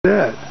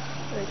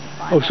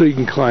Oh, so you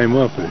can climb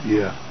up it,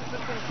 yeah.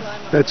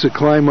 That's a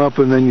climb up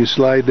and then you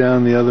slide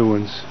down the other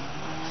ones.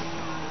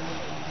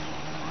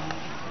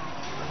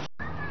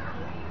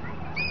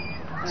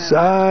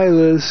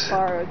 Silas.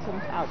 Borrowed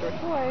some outdoor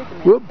toys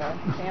and whoop.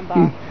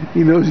 Sandbox.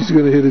 He knows he's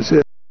going to hit his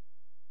head.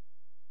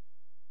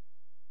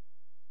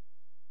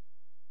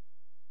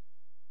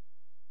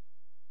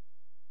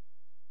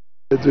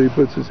 That's where he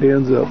puts his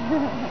hands up.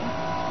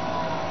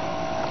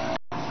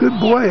 Good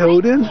boy,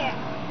 Odin. You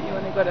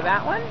want to go to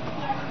that one?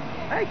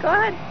 All right, go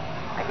ahead.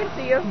 I can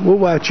see you. We'll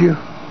watch you. If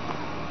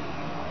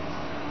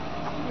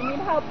you need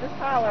help, just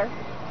holler.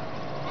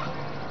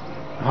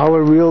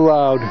 Holler real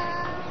loud.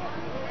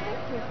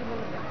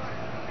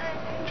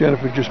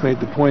 Jennifer just made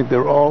the point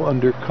they're all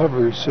under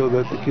covers so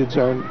that the kids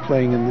aren't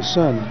playing in the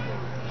sun.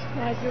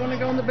 Guys, you want to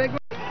go in the big one?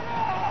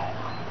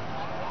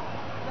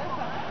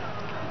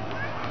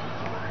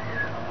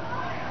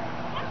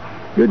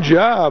 Good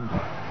job.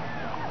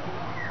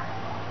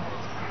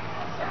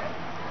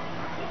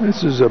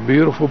 This is a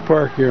beautiful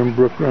park here in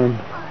Brook Run.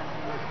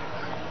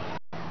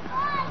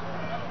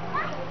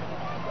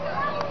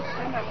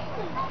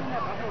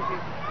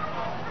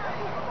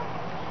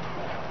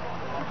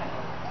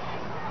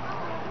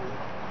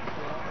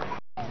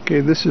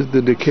 Okay, this is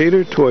the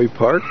Decatur Toy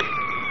Park.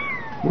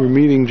 We're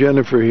meeting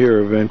Jennifer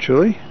here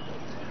eventually.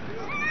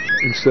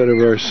 Instead of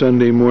our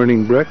Sunday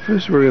morning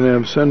breakfast, we're going to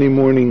have Sunday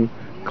morning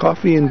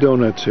coffee and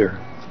donuts here.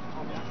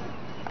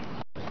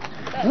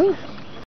 Oh.